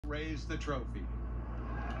raise the trophy.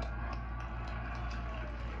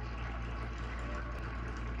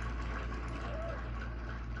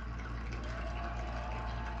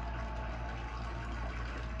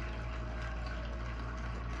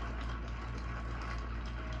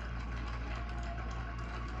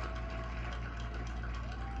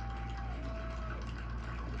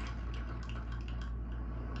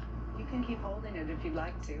 You can keep holding it if you'd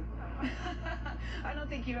like to. I don't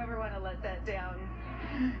think you ever want to let that down.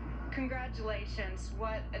 Congratulations.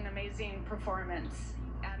 What an amazing performance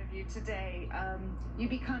out of you today. You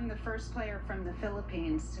become the first player from the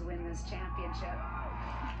Philippines to win this championship.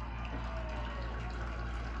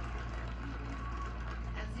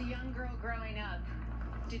 As a young girl growing up,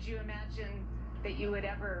 did you imagine that you would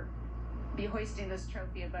ever be hoisting this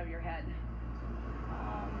trophy above your head?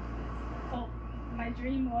 Well, my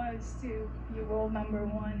dream was to be world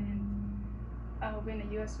 #1 and win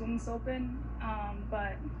the U.S. Women's Open,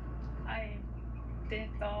 but I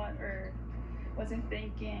didn't thought or wasn't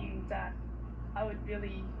thinking that I would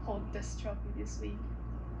really hold this trophy this week.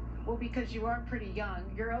 Well, because you are pretty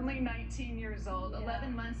young. You're only 19 years old, Yeah.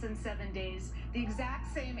 11 months and 7 days, the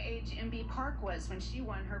exact same age Imbi Park was when she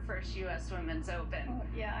won her first U.S. Women's Open. Oh,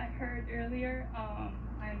 yeah, I heard earlier.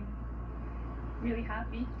 I'm really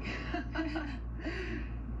happy.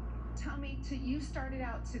 Tell me, you started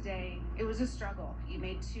out today, it was a struggle. You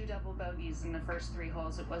made 2 double bogeys in the first 3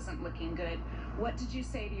 holes. It wasn't looking good. What did you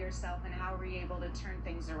say to yourself, and how were you able to turn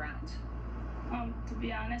things around? To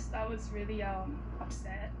be honest, I was really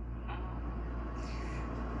upset.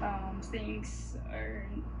 Things are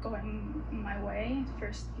going my way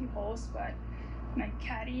first few holes, but my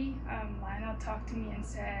caddy Lionel talked to me and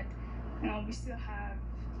said, we still have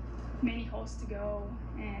many holes to go,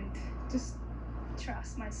 and just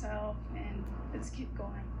trust myself and let's keep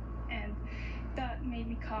going. And that made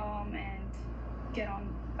me calm and get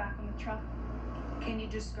back on the track. Can you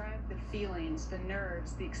describe the feelings, the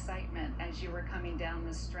nerves, the excitement as you were coming down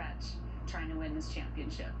the stretch trying to win this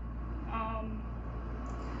championship?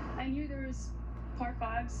 I knew there was par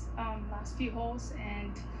 5s last few holes,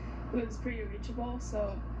 and it was pretty reachable,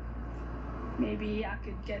 so maybe I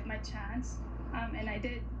could get my chance, and I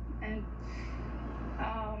did. And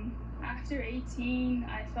after 18,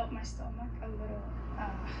 I felt my stomach a little,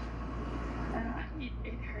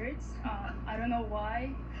 it hurts. I don't know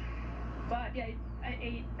why, but yeah, I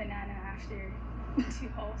ate banana after 2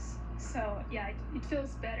 holes. So yeah, it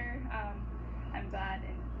feels better. I'm glad,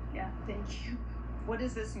 and yeah, thank you. What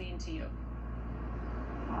does this mean to you?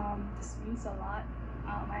 This means a lot.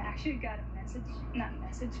 I actually got a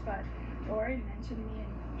message, but Rory mentioned me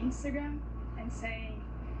on Instagram and saying,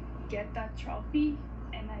 get that trophy,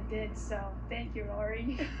 and I did, so thank you,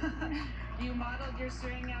 Rory. You modeled your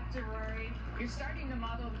swing after Rory. You're starting to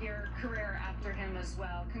model your career after him as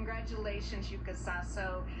well. Congratulations, Yuka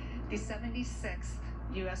Saso, the 76th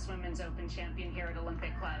U.S. Women's Open champion here at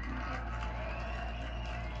Olympic Club.